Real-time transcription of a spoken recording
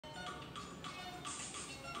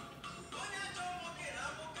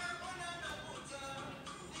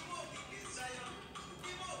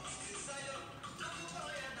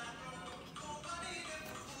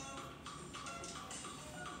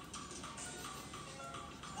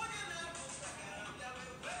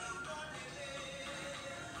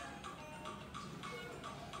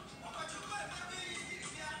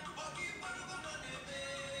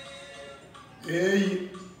Hey.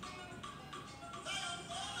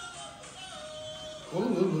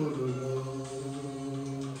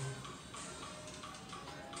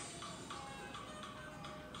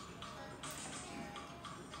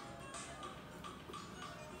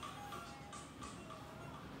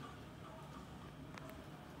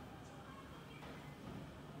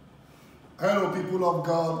 Hello, people of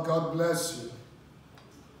God. God bless you.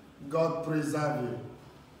 God preserve you.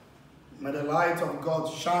 May the light of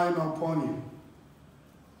God shine upon you.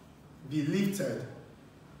 Be lifted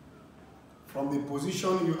from the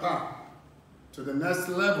position you are to the next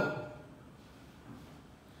level.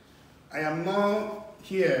 I am not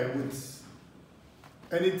here with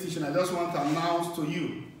any teaching. I just want to announce to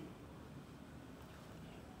you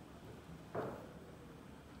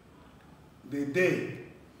the day,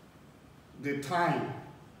 the time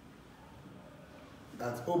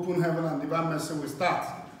that Open Heaven and Divine Mercy will start.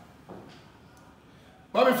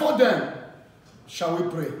 But before then, shall we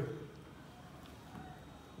pray?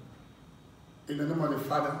 In the name of the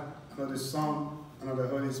Father, and of the Son, and of the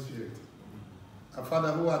Holy Spirit. Our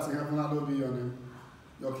Father who art in heaven, hallowed be your name.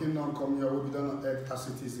 Your kingdom come, your will be done on earth as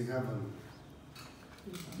it is in heaven.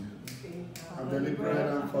 And daily bread,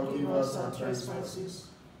 and forgive us our trespasses,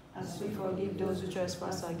 as we forgive those who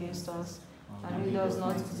trespass against us. And lead us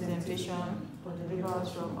not into temptation, but deliver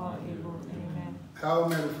us from all evil. Amen. Hail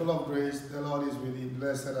Mary, full of grace, the Lord is with thee.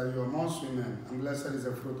 Blessed are you amongst women, and blessed is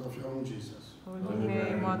the fruit of your womb, Jesus. Holy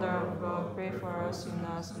Mary, Mother of God, pray for us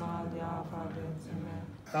sinners, now and the hour of our death. Amen.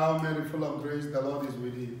 Hail Mary, full of grace, the Lord is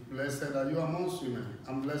with thee. Blessed are you amongst women,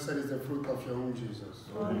 and blessed is the fruit of your womb, Jesus.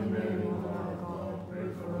 Holy Mary, Mother of God, pray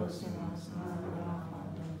for us sinners, now and the hour of our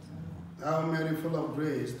death. Amen. Hail Mary, full of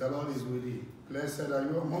grace, the Lord is with thee. Blessed are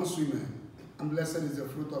you amongst women, and blessed is the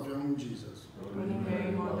fruit of your womb, Jesus. Holy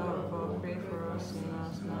Mary, Mother of God, pray for us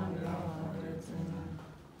sinners, now and the hour of our death. Amen.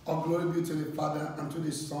 All glory be to the Father, and to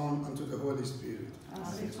the Son, and to the Holy Spirit.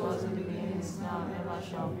 As it was in the beginning, is now, and ever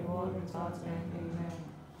shall be, world without end. Amen.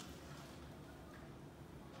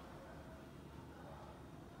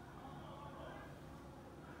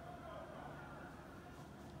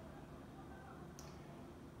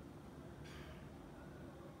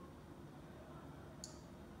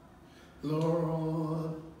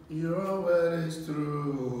 Lord, your word is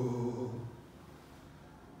true.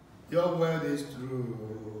 Your word is true.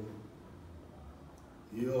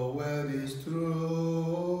 Your word is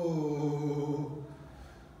true.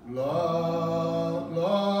 Lord,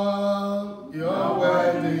 Lord, your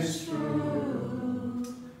word is true.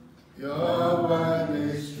 Your word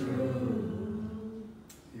is true.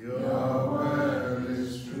 Your word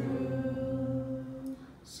is true.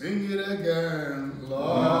 Sing it again,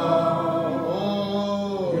 Lord.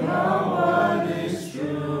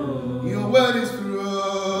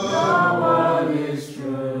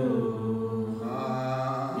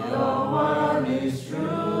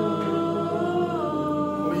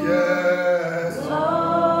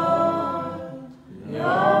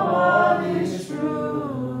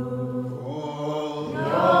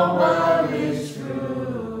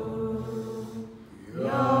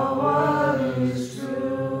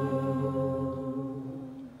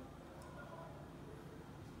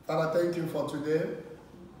 Father, thank you for today.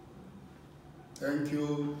 Thank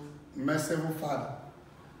you, merciful Father,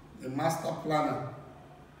 the master planner,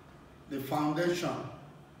 the foundation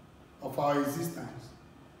of our existence,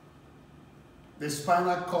 the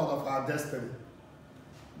spinal cord of our destiny,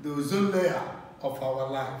 the ozone layer of our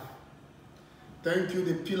life. Thank you,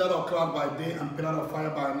 the pillar of cloud by day and pillar of fire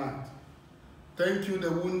by night. Thank you,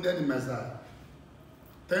 the wounded Messiah.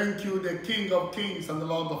 Thank you, the King of kings and the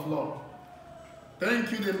Lord of lords.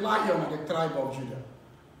 Thank you, the Lion of the tribe of Judah.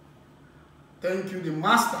 Thank you, the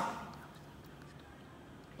Master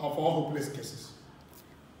of all hopeless cases.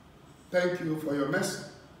 Thank you for your mercy.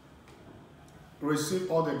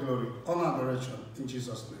 Receive all the glory, honor, and adoration in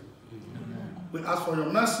Jesus' name. Amen. We ask for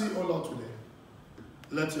your mercy, O Lord, today.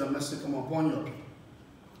 Let your mercy come upon your people.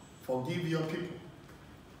 Forgive your people.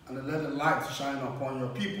 And let the light shine upon your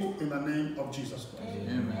people in the name of Jesus Christ.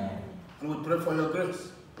 Amen. And we pray for your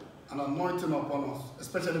grace and anointing upon us,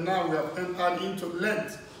 especially now we have entered into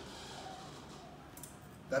Lent,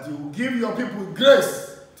 that you will give your people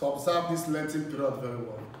grace to observe this Lenten period very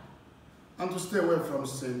well, and to stay away from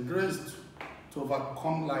sin, grace to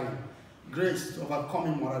overcome lying, grace to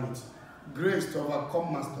overcome immorality, grace to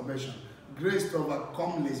overcome masturbation, grace to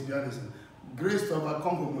overcome lesbianism, grace to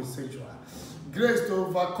overcome homosexuality, grace to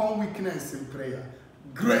overcome weakness in prayer,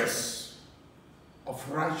 grace of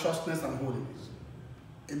righteousness and holiness.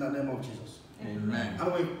 In the name of Jesus. Amen.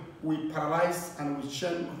 And we paralyze and we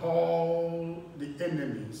shame all the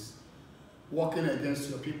enemies working against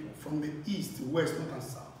your people from the east, west, north, and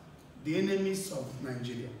south. The enemies of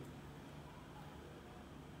Nigeria.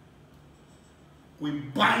 We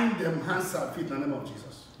bind them hands and feet in the name of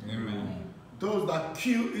Jesus. Amen. Those that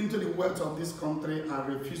queue into the wealth of this country and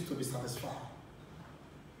refuse to be satisfied,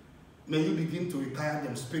 may you begin to retire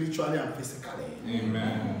them spiritually and physically.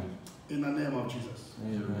 Amen. In the name of Jesus.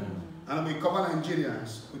 Amen. And we cover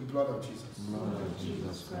Nigerians with the blood of Jesus. Blood of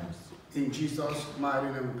Jesus Christ. In Jesus' mighty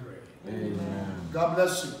name we pray. Amen. God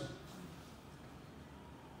bless you.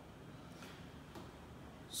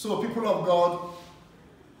 So, people of God,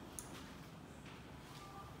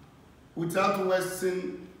 without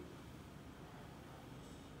wasting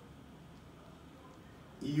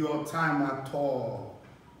your time at all,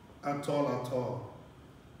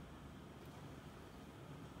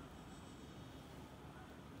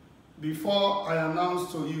 before I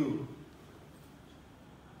announce to you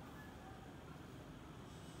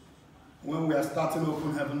when we are starting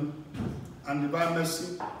Open Heaven and Divine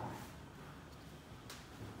Mercy,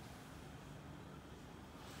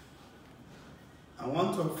 I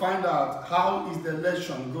want to find out how is the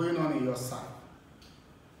election going on in your side.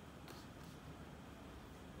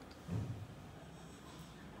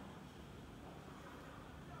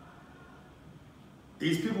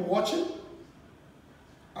 Is people watching?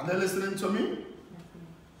 Are they listening to me?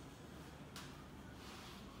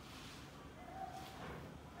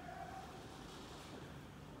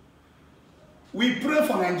 We pray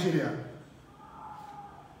for Nigeria.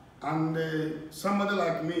 And somebody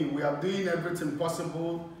like me, we are doing everything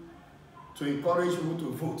possible to encourage people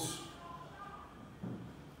to vote.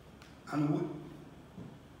 And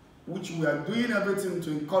which we are doing everything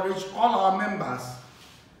to encourage all our members,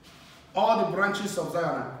 all the branches of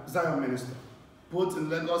Zion Ministry, both in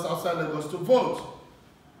Lagos, outside Lagos, to vote,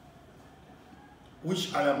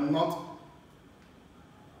 which I am not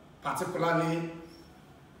particularly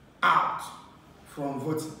out from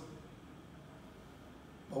voting.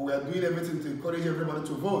 But we are doing everything to encourage everybody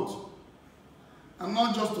to vote. And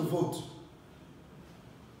not just to vote,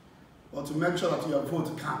 but to make sure that your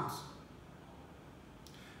vote counts.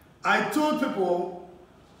 I told people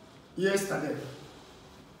yesterday,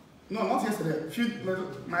 no, not yesterday,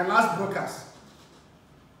 my last broadcast,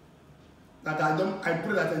 that I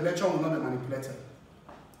pray that the election will not be manipulated.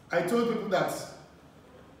 I told people that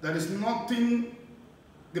there is nothing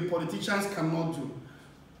the politicians cannot do.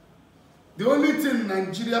 The only thing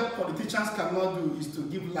Nigeria politicians cannot do is to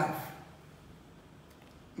give life.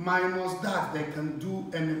 Minus that, they can do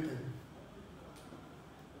anything.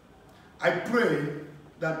 I pray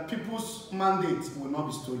that people's mandates will not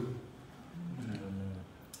be stolen.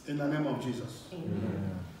 In the name of Jesus.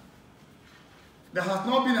 Amen. There has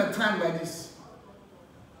not been a time like this.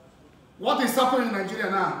 What is happening in Nigeria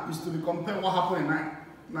now is to be compared to what happened in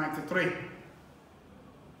 1993.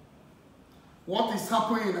 What is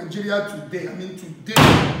happening in Nigeria today,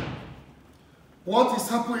 what is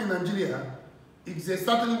happening in Nigeria is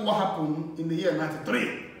exactly what happened in the year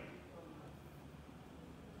 93.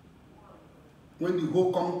 When the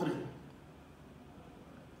whole country,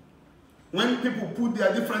 when people put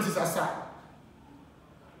their differences aside,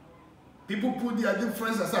 people put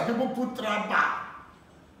tribal.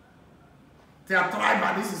 They are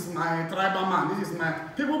tribal, this is my tribal man, this is my,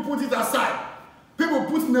 people put it aside. People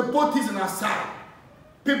put nepotism aside.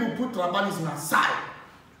 People put tribalism aside.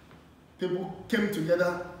 People came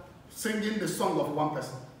together singing the song of one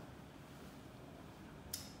person.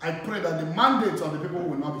 I pray that the mandate of the people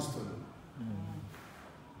will not be stolen.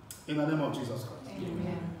 In the name of Jesus Christ.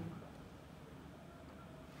 Amen.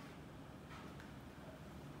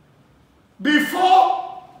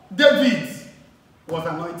 Before David was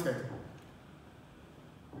anointed,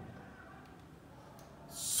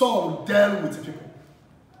 Saul dealt with people.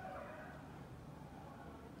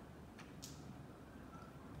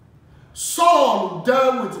 Saul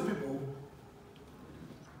dealt with people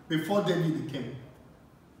before David came.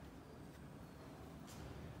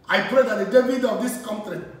 I pray that the David of this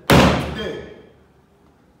country today,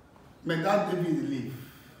 may that David live.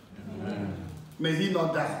 Amen. May he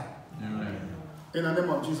not die. Amen. In the name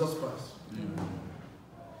of Jesus Christ. Amen.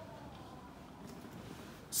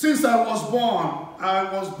 Since I was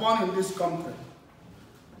born in this country.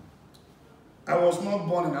 I was not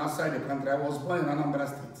born outside the country. I was born in Anambra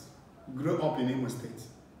State. Grew up in Imo State.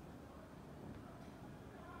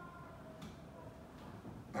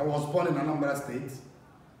 I was born in Anambra State,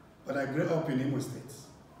 but I grew up in Imo State.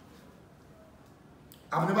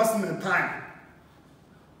 I've never seen a time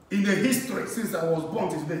in the history since I was born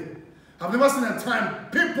today. I've never seen a time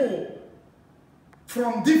people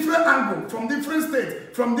from different angles, from different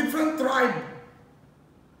states, from different tribes,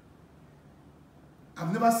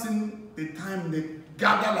 I've never seen the time they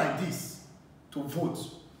gather like this to vote.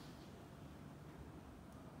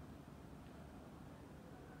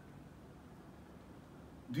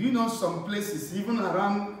 Do you know some places, even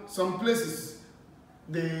around some places,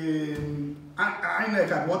 the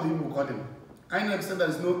INEC, what do you call them? INEC said there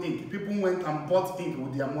is no ink. People went and bought ink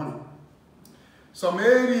with their money. Some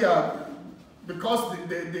area, because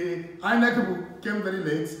the INEC people came very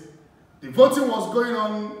late, the voting was going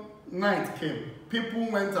on, night came. People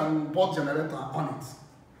went and bought generator on it.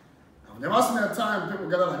 I've never seen a time people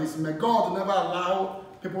gather like this. May God never allow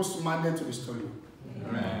people's mandate to be stolen.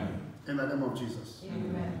 Amen. In the name of Jesus.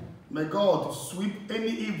 Amen. May God sweep any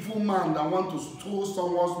evil man that wants to steal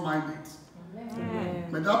someone's mandate.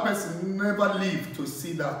 Amen. May that person never live to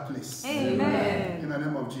see that place. Amen. In the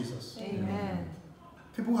name of Jesus. Amen.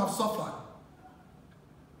 People have suffered.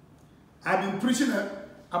 I've been preaching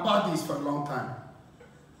about this for a long time.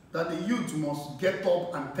 That the youth must get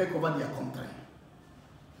up and take over their country.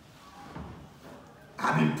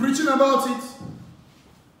 I've been preaching about it.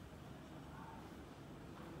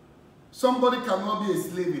 Somebody cannot be a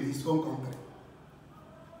slave in his own country.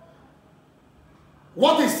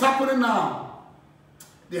 What is happening now?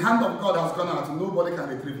 The hand of God has gone out. Nobody can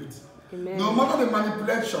retrieve it. Amen. No matter the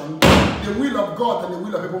manipulation, the will of God and the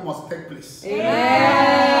will of people must take place.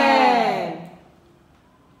 Amen.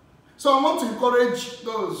 So I want to encourage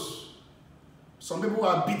those. Some people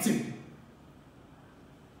are beaten.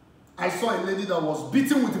 I saw a lady that was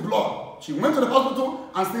beaten with blood. She went to the hospital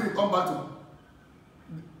and still returned back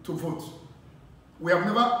to vote. We have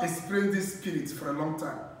never experienced this spirit for a long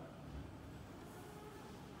time.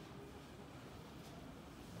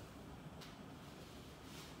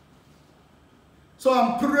 So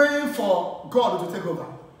I'm praying for God to take over,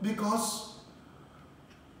 because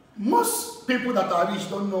most people that are rich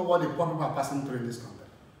don't know what the poor people are passing through in this country.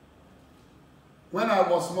 When I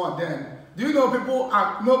was small then, do you know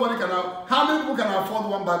nobody can, how many people can afford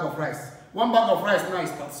one bag of rice? One bag of rice now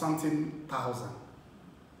is something thousand.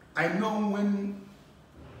 I know when,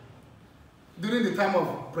 during the time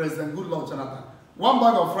of President Goodluck Jonathan, one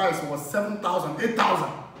bag of rice was 7,000, 8,000.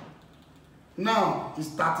 Now it's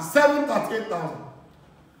 37, 38,000.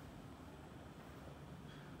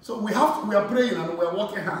 So we are praying and we are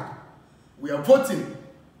working hard. We are voting.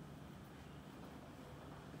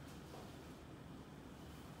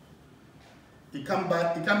 You can't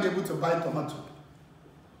be able to buy tomato.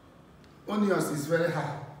 Onions is very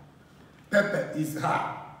high. Pepper is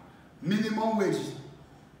high. Minimum wage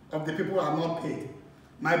of the people are not paid.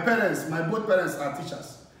 My both parents are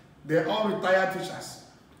teachers. They're all retired teachers.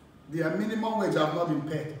 Their minimum wage have not been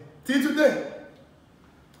paid. Till today.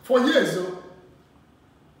 For years, though.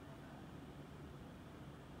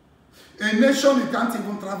 A nation, you can't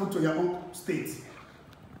even travel to your own state.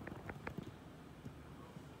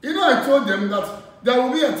 You know, I told them that there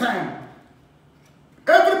will be a time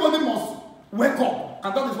everybody must wake up,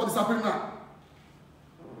 and that is what is happening now.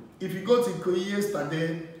 If you go to Ikoyi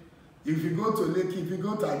yesterday, if you go to Lekki, if you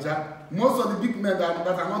go to Aja, most of the big men that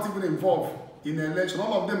are not even involved in the election,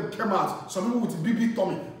 all of them came out. Some people with big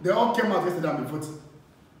tummy, they all came out yesterday and voted.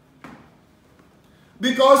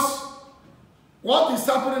 Because what is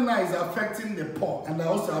happening now is affecting the poor and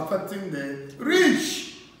also affecting the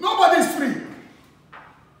rich. Nobody is free.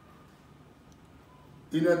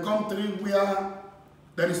 In a country where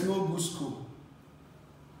there is no good school.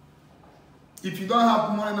 If you don't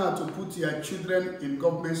have money now to put your children in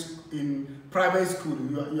private school,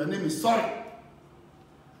 your name is sorry.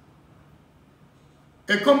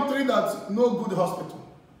 A country that's no good hospital.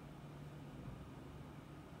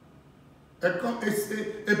 A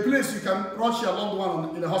place you can rush your loved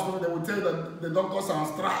one in the hospital, they will tell you that the doctors are on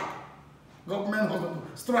strike. Government hospital,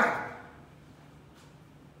 strike.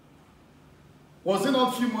 Was it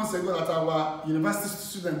not a few months ago that our university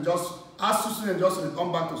students just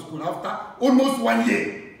returned back to school after almost 1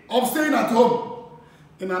 year of staying at home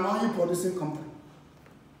in an oil producing company?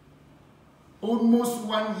 Almost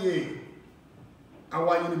 1 year,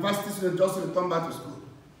 our university students just returned back to school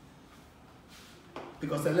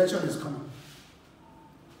because the election is coming.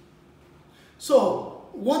 So,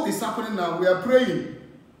 what is happening now? We are praying.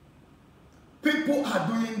 People are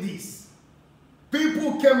doing this.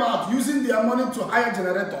 People came out using their money to hire a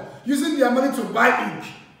generator, using their money to buy ink.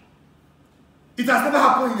 It has never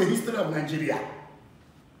happened in the history of Nigeria.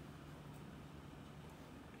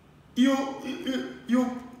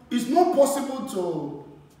 It's not possible to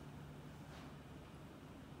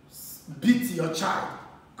beat your child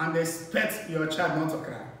and expect your child not to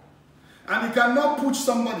cry. And you cannot push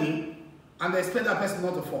somebody and expect that person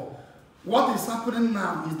not to fall. What is happening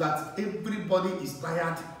now is that everybody is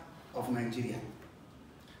tired of Nigeria.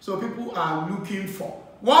 So people are looking for,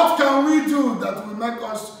 what can we do that will make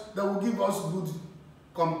us, that will give us good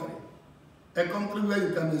country? A country where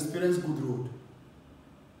you can experience good road.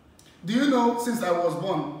 Do you know, since I was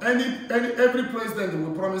born, every president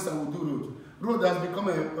will promise I will do road. Road has become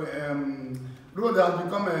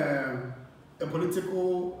a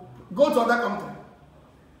political. Go to other country.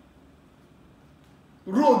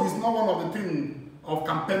 Road is not one of the things of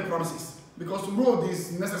campaign promises, because road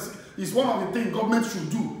is necessary. It's one of the things government should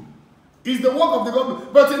do. It's the work of the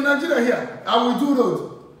government. But in Nigeria here, I will do road.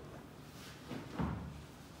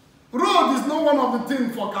 Road is not one of the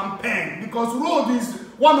things for campaign, because road is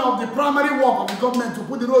one of the primary work of the government to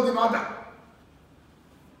put the road in order.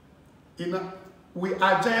 We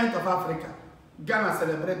are giant of Africa. Ghana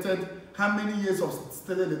celebrated how many years of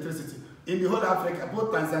state electricity? In the whole Africa,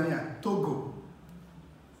 both Tanzania, Togo,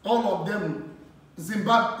 all of them,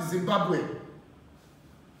 Zimbabwe,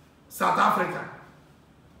 South Africa,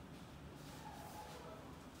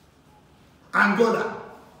 Angola.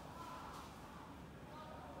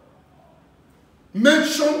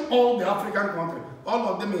 Mention all the African countries. All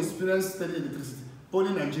of them experience steady electricity.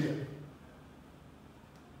 Only Nigeria.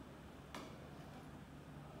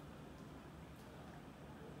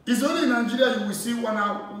 It's only in Nigeria you will see 1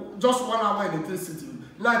 hour, just 1 hour electricity.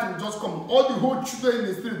 Light will just come. All the whole children in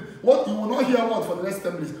the street. What you will not hear what for the next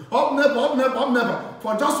 10 minutes. Up never, up never, up never.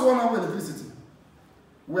 For just 1 hour electricity.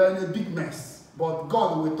 We are in a big mess. But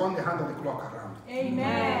God will turn the hand of the clock around.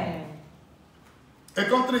 Amen. A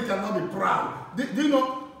country cannot be proud. Do you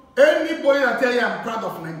know, anybody that tell you I'm proud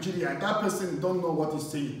of Nigeria, that person don't know what he's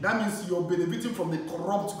saying. That means you're benefiting from the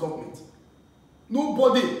corrupt government.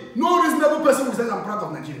 Nobody, no reasonable person will say I'm proud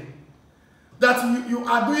of Nigeria. That you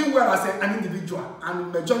are doing well as an individual,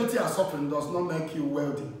 and majority are suffering does not make you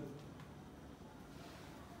wealthy.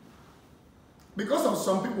 Because of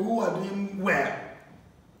some people who are doing well.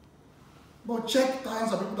 But check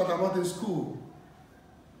thousands of people that are not in school.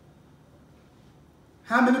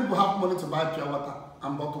 How many people have money to buy pure water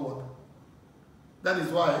and bottled water? That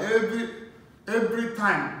is why every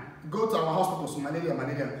time go to our hospitals,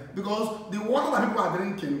 malaria, because the water that people are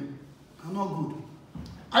drinking are not good.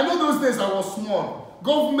 I know those days I was small.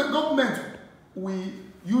 Government, we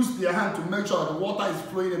use their hand to make sure that the water is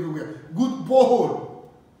flowing everywhere. Good borehole.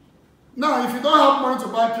 Now, if you don't have money to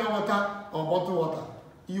buy pure water or bottled water,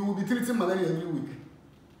 you will be treating malaria every week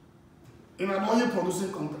in an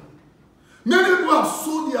oil-producing country. Many people have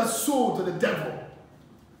sold their soul to the devil.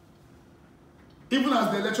 Even as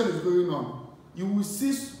the election is going on, you will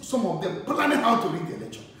see some of them planning how to rig the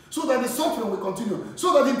election, so that the suffering will continue,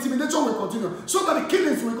 so that the intimidation will continue, so that the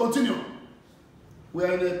killings will continue. We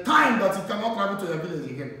are in a time that you cannot travel to your village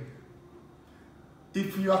again.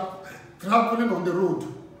 If you are traveling on the road,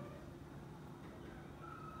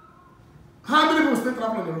 how many people still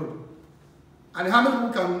travel on the road? And how many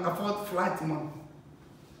people can afford flight money?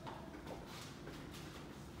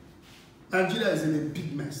 Nigeria is in a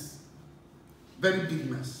big mess. Very big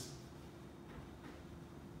mess.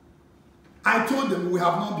 I told them we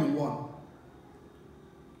have not been won.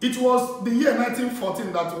 It was the year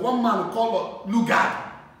 1914 that one man called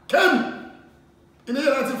Lugard came. In the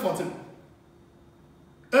year 1914.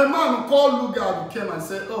 A man called Lugard came and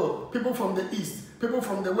said, oh, people from the east, people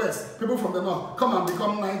from the west, people from the north, come and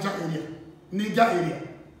become Niger area.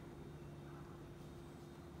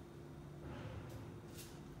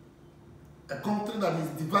 A country that is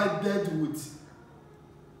divided with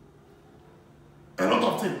a lot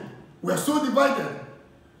of things. We are so divided.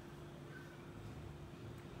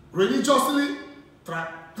 Religiously,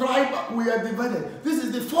 tribe, we are divided. This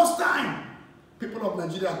is the first time people of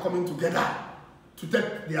Nigeria are coming together to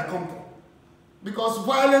take their country. Because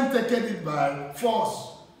violence taken it by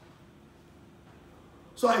force.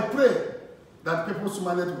 So I pray that people's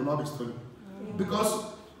humanity will not be stolen. Because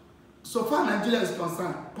so far Nigeria is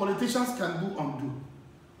concerned, politicians can do undo.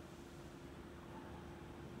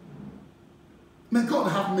 May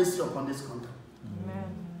God have mercy upon this country. Amen.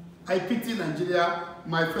 I pity Nigeria,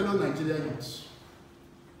 my fellow Nigerians.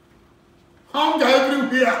 Hunger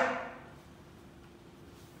everywhere.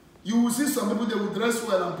 You will see some people, they will dress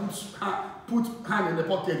well and put hand in the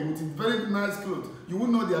pocket with very nice clothes. You will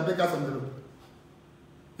know they are beggars on the road.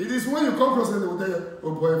 It is when you come across them, they will tell you,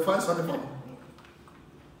 oh boy, find something.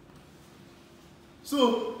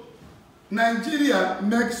 So, Nigeria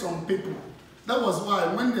makes some people. That was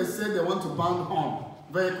why when they said they want to ban horn,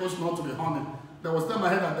 vehicles not to be horning, there was time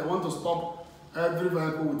ahead that they want to stop every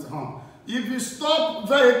vehicle with horn. If you stop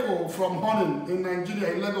vehicle from horning in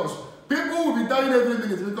Nigeria, in Lagos, people will be dying every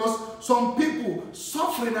minute because some people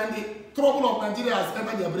suffering and the trouble of Nigeria has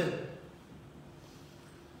entered their brain.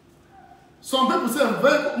 Some people say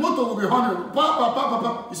motor will be honey. Pa, pa, pa, pa,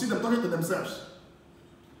 pa. You see them talking to themselves.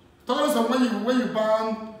 Talking of when you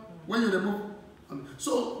ban, when you remove.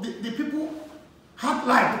 So the people have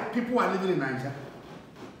life. People are living in Nigeria.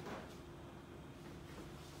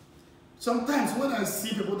 Sometimes when I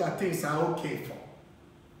see people that things are okay for,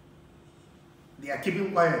 they are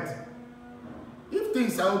keeping quiet. If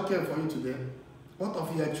things are okay for you today, what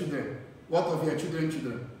of your children? What of your children's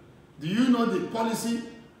children? Do you know the policy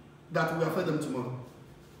that will affect them tomorrow?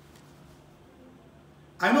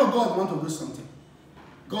 I know God wants to do something.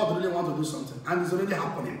 God really wants to do something, and it's already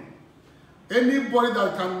happening. Anybody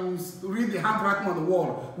that can read the handwriting on the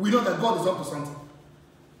wall, we know that God is up to something.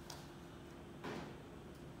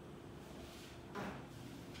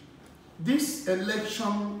 This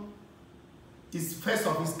election is first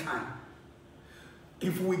of its kind.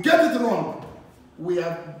 If we get it wrong,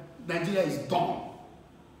 Nigeria is done.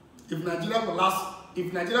 If Nigeria will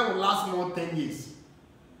last more 10 years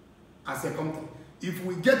as a country, if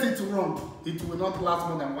we get it wrong, it will not last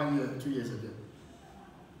more than 1 year, 2 years again.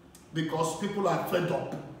 Because people are fed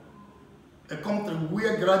up. A country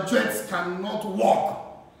where graduates cannot walk.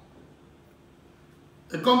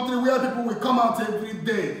 A country where people will come out every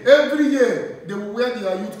day. Every year, they will wear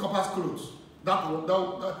their youth corpus clothes.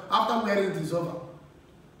 After wearing it is over.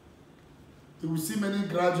 You will see many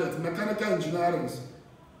graduates, mechanical engineering,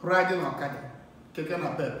 riding Okada, keke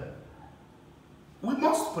napep. We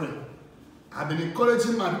must pray. I've been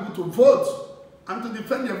encouraging my people to vote and to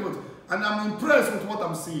defend their vote. And I'm impressed with what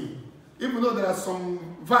I'm seeing. Even though there are some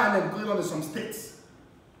violence going on in some states,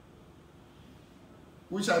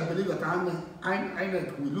 which I believe that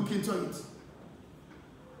INEC will look into it.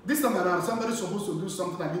 This time around, somebody's supposed to do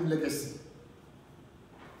something and leave legacy.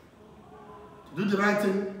 To do the right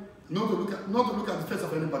thing, not to look at the face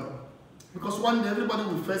of anybody. Because one day everybody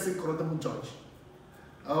will face incorruptible judge.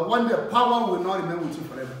 One day power will not remain with you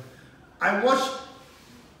forever. I watched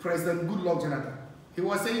President Goodluck Jonathan. He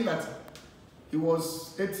was saying that he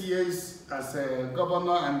was 8 years as a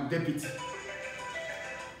governor and deputy.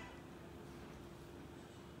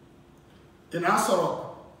 In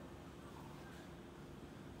Asarok,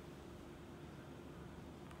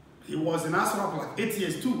 he was in Asarok like 8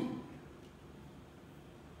 years too.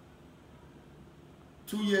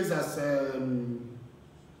 2 years as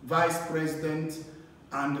vice president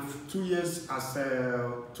and 2 years as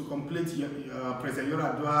to complete President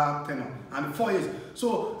Yoradua tenure, and 4 years.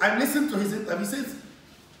 So I listened to his interview. He says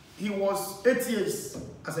he was 8 years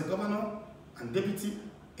as a governor and deputy.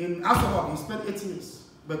 In Asarok, he spent 8 years.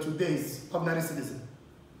 But today is ordinary citizen.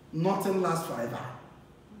 Nothing lasts forever.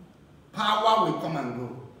 Power will come and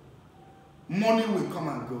go. Money will come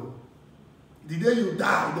and go. The day you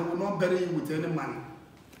die, they will not bury you with any money.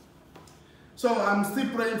 So I'm still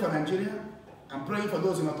praying for Nigeria. I'm praying for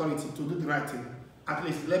those in authority to do the right thing. At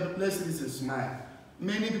least let citizens smile.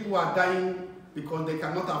 Many people are dying because they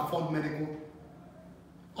cannot afford medical.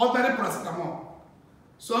 Ordinary paracetamol.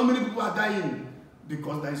 So many people are dying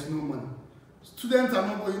because there is no money. Students are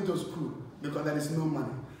not going to school because there is no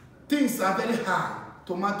money. Things are very high.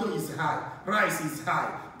 Tomato is high. Rice is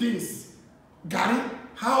high. Things. Gary,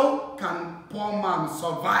 how can poor man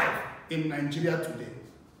survive in Nigeria today?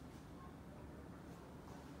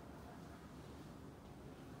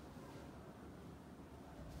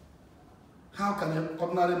 How can an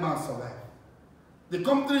ordinary man survive? The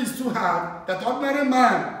country is too hard that ordinary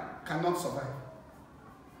man cannot survive.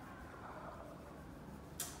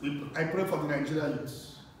 I pray for the Nigerian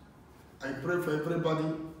youth. I pray for everybody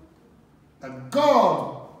that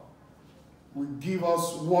God will give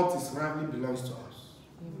us what is rightly belongs to us.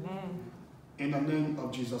 Amen. In the name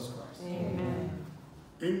of Jesus Christ. Amen.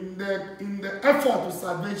 In the effort to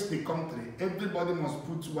salvage the country, everybody must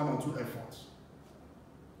put 1 or 2 efforts.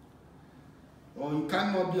 Or you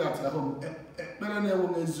cannot be at your home.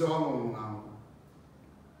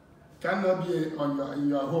 Cannot be in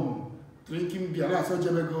your home drinking beer. That's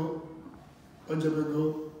Ojebego.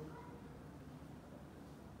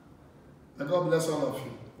 May God bless all of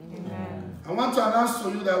you. Amen. I want to announce to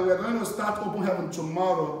you that we are going to start Open Heaven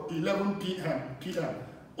tomorrow, 11 p.m.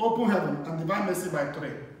 Open Heaven and Divine Mercy by 3.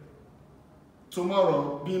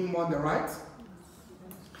 Tomorrow being Monday, right?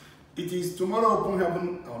 It is tomorrow Open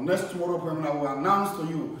Heaven, or next tomorrow Open Heaven, I will announce to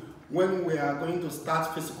you when we are going to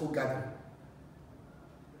start physical gathering.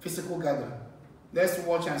 Physical gathering. Let's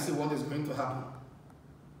watch and see what is going to happen.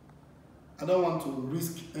 I don't want to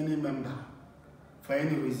risk any member for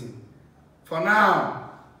any reason. For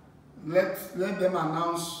now, let them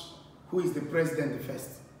announce who is the president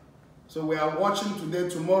first. So we are watching today,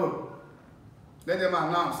 tomorrow. Let them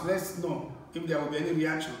announce. Let's know if there will be any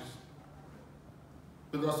reactions.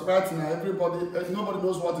 Because right now, nobody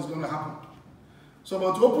knows what is going to happen. So,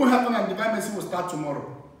 but open heaven and divine mercy will start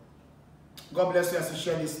tomorrow. God bless you as you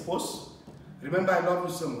share this post. Remember, I love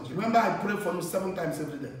you so much. Remember, I pray for you 7 times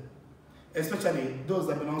every day. Especially those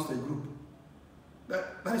that belong to a group.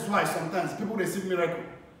 That is why sometimes people receive miracle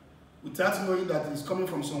without knowing that it's coming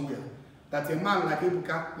from somewhere. That a man like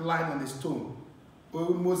Ebuka lied on the stone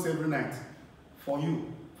almost every night for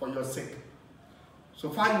you, for your sake. So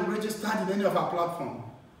far you registered in any of our platform,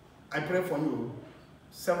 I pray for you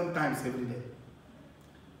 7 times every day.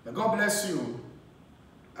 May God bless you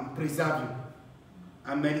and preserve you.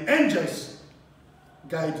 And may the angels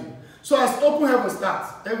guide you. So as Open Heaven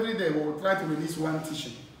starts, every day we will try to release 1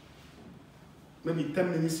 teaching. Maybe 10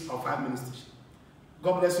 minutes or 5 minutes teaching.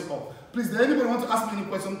 God bless you all. Please, does anybody want to ask me any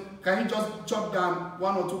question? Can you just jot down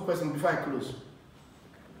 1 or 2 questions before I close?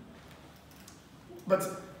 But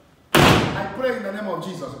I pray in the name of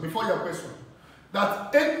Jesus, before your question,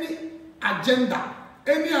 that any agenda,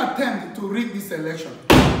 any attempt to rig this election,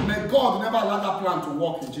 may God never allow that plan to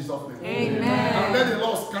work in Jesus' name. Amen. And let the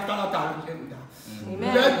Lord scatter that agenda.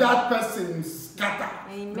 Amen. Let that person scatter.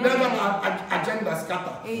 Amen. Let that agenda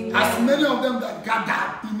scatter. Amen. As many of them that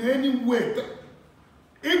gather in any way,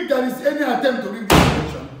 if there is any attempt to rig this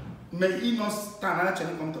election, may it not stand and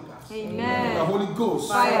actually come to pass. Amen. The Holy Ghost,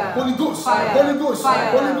 Fire. Holy Ghost, Fire. Holy Ghost,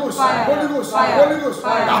 Fire. Holy Ghost, Fire. Holy Ghost, Fire. Holy Ghost,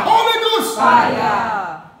 Fire. the Holy Ghost.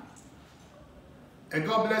 Fire. And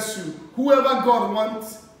God bless you. Whoever God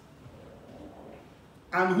wants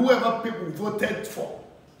and whoever people voted for,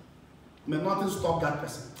 may nothing stop that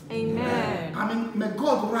person. Amen. I mean, may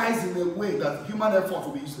God rise in a way that human effort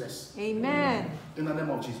will be useless. Amen. In the name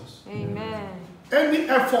of Jesus. Amen. Any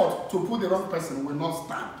effort to put the wrong person will not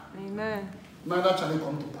stand. Amen. Neither shall it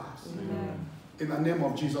come to pass. Amen. In the name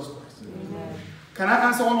of Jesus Christ. Amen. Can I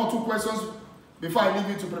answer 1 or 2 questions before I leave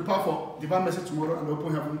you to prepare for divine message tomorrow and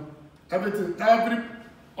open heaven?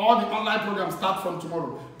 All the online programs start from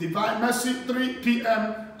tomorrow. Divine mercy 3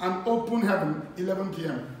 p.m. and open heaven 11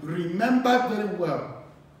 p.m. Remember very well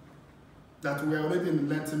that we are already in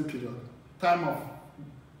the Lenten period. Time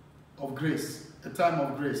of grace. A time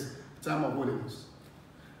of grace. A time of holiness.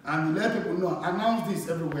 And let people know, announce this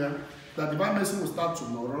everywhere, that divine mercy will start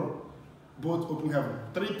tomorrow, both open heaven.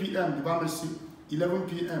 3 p.m. divine mercy, 11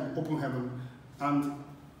 p.m. open heaven. And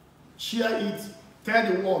share it,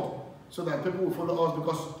 tell the world, so that people will follow us,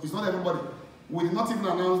 because it's not everybody. We did not even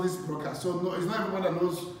announce this broadcast, so no, it's not everybody that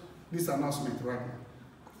knows this announcement right now.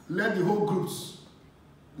 Let the whole groups,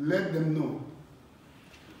 let them know.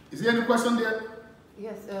 Is there any question there?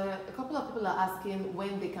 Yes, a couple of people are asking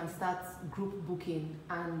when they can start group booking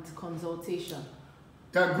and consultation.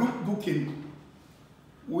 Group booking,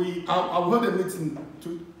 I'll hold a meeting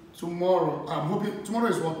tomorrow. I'm hoping, tomorrow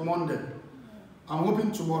is what, Monday. I'm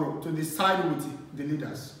hoping tomorrow to decide with the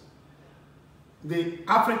leaders. The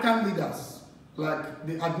African leaders, like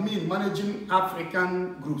the admin managing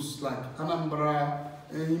African groups like Anambra,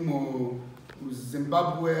 Imo,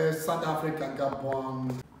 Zimbabwe, South Africa,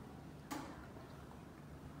 Gabon.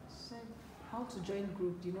 So, how to join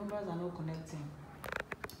group? The numbers are not connecting.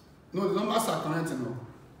 No, the numbers are connecting now.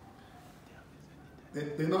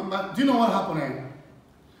 The number, do you know what happened?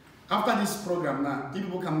 After this program now, if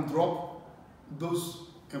people can drop those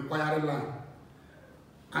inquiry line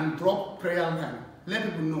and drop prayer line. Let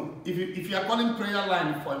people know. If you are calling prayer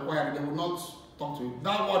line for inquiry, they will not talk to you.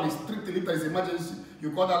 That one is strictly, if there is emergency,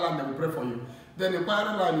 you call that line, they will pray for you. Then the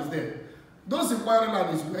inquiry line is there. Those inquiry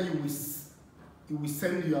line is where you will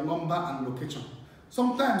send your number and location.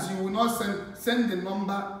 Sometimes you will not send the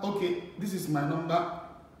number, okay, this is my number,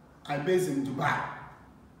 I base in Dubai.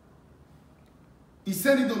 You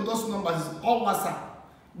send it on those numbers, it's all WhatsApp.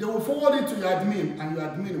 They will forward it to your admin, and your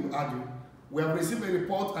admin will add you. We have received a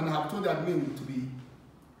report and have told the admin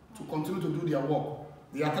to continue to do their work.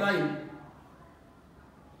 They are trying.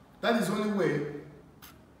 That is the only way.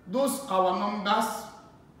 Those our numbers,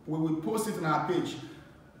 we will post it on our page.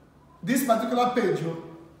 This particular page,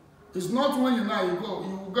 is not when you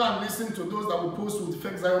go and listen to those that will post with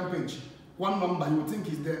fake Zion page. One number, you will think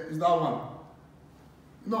is that one.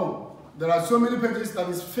 No, there are so many pages that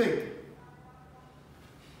is fake.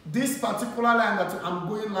 This particular line that I'm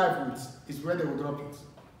going live with is where they will drop it.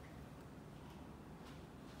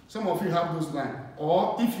 Some of you have those lines.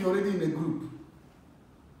 Or if you're already in a group,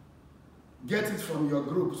 get it from your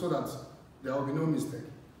group so that there will be no mistake.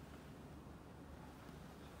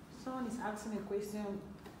 Someone is asking a question.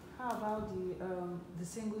 How about the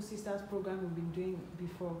Single Sisters program we've been doing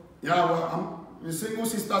before? Yeah, well, the Single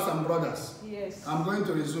Sisters and Brothers. Yes. I'm going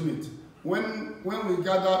to resume it. When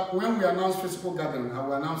we announce physical gathering, I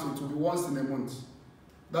will announce it to be once in a month.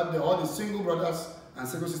 That all the single brothers and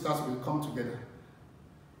single sisters will come together.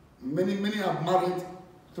 Many are married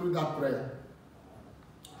through that prayer.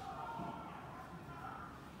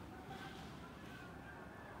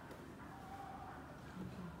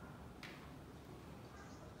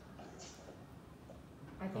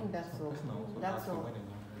 I think that's all. That's all.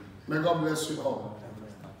 May God bless you all.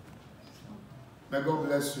 May God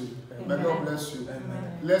bless you. May God bless you.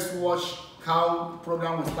 Let's watch how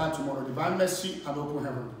program will start tomorrow. Divine mercy and open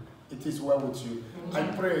heaven. It is well with you. I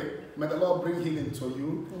pray, may the Lord bring healing to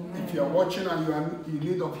you. If you are watching and you are in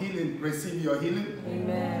need of healing, receive your healing.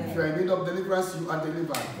 Amen. If you are in need of deliverance, you are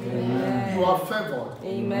delivered. Amen. You are favored.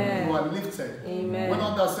 Amen. You are lifted. Amen. When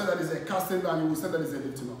others say that is a casting down, you will say that is a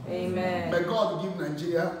lifting up. Amen. May God give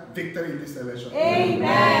Nigeria victory in this election.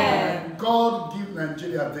 Amen. God give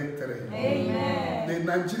Nigeria victory. Amen. The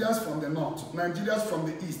Nigerians from the north, Nigerians from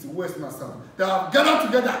the east, west, and south, they have gathered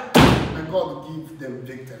together, and God give them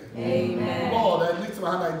victory. Amen. Lord, I lift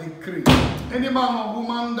my hand, I decree. Any man or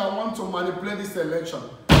woman that want to manipulate this election,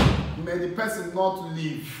 may the person not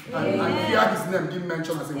live and hear his name be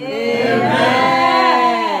mentioned as a witness.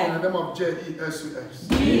 Amen. In the name of Jesus.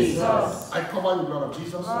 Jesus. I cover you, blood of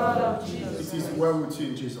Jesus. Blood of Jesus. It is well with you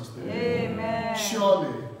in Jesus' name. Amen.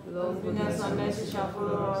 Surely, Lord's goodness and mercy shall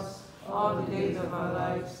follow us all the days of our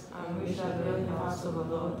lives, and we shall dwell in the house of the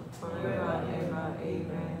Lord forever and ever.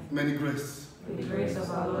 Amen. many grace. With the grace of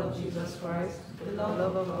our Lord Jesus Christ, the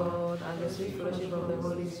love of God, and the sweet fellowship of the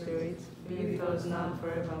Holy Spirit be with us now and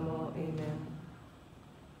forevermore. Amen.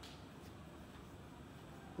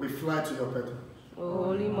 We fly to your pedal. O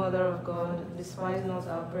Holy Mother of God, despise not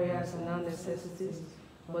our prayers and our necessities,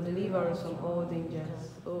 but deliver us from all dangers.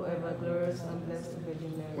 O ever glorious and blessed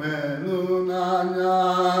Virgin Mary.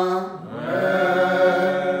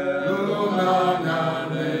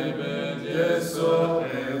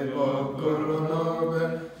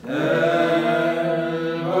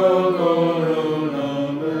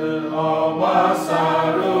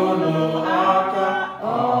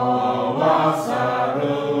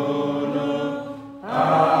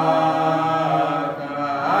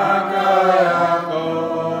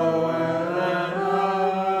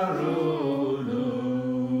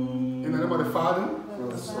 In the name of the Father, and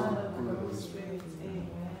of the Son, and of the Holy Spirit.